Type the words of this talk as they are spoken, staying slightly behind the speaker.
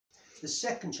The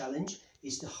second challenge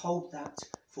is to hold that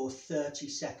for 30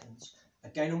 seconds.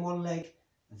 Again on one leg,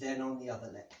 then on the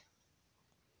other leg.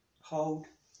 Hold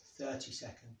 30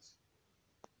 seconds.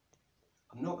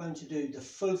 I'm not going to do the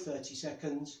full 30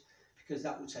 seconds because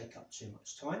that will take up too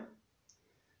much time.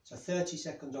 So 30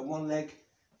 seconds on one leg,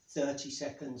 30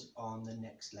 seconds on the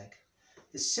next leg.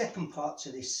 The second part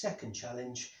to this second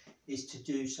challenge is to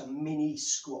do some mini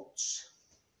squats.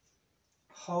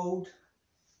 Hold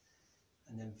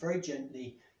and then very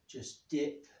gently just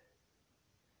dip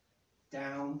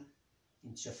down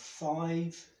into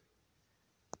 5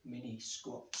 mini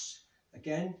squats.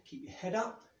 Again, keep your head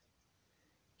up,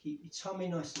 keep your tummy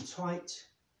nice and tight,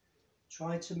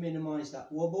 try to minimise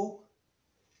that wobble.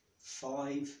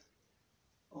 5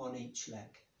 on each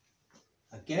leg.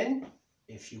 Again,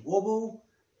 if you wobble,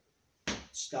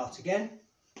 start again,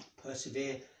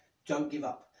 persevere, don't give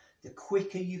up. The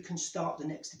quicker you can start the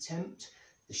next attempt,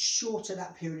 the shorter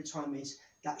that period of time is,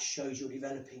 that shows you're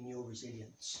developing your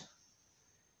resilience.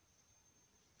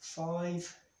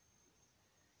 5.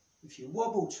 If you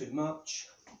wobble too much,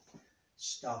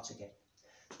 start again.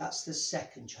 That's the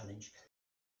second challenge.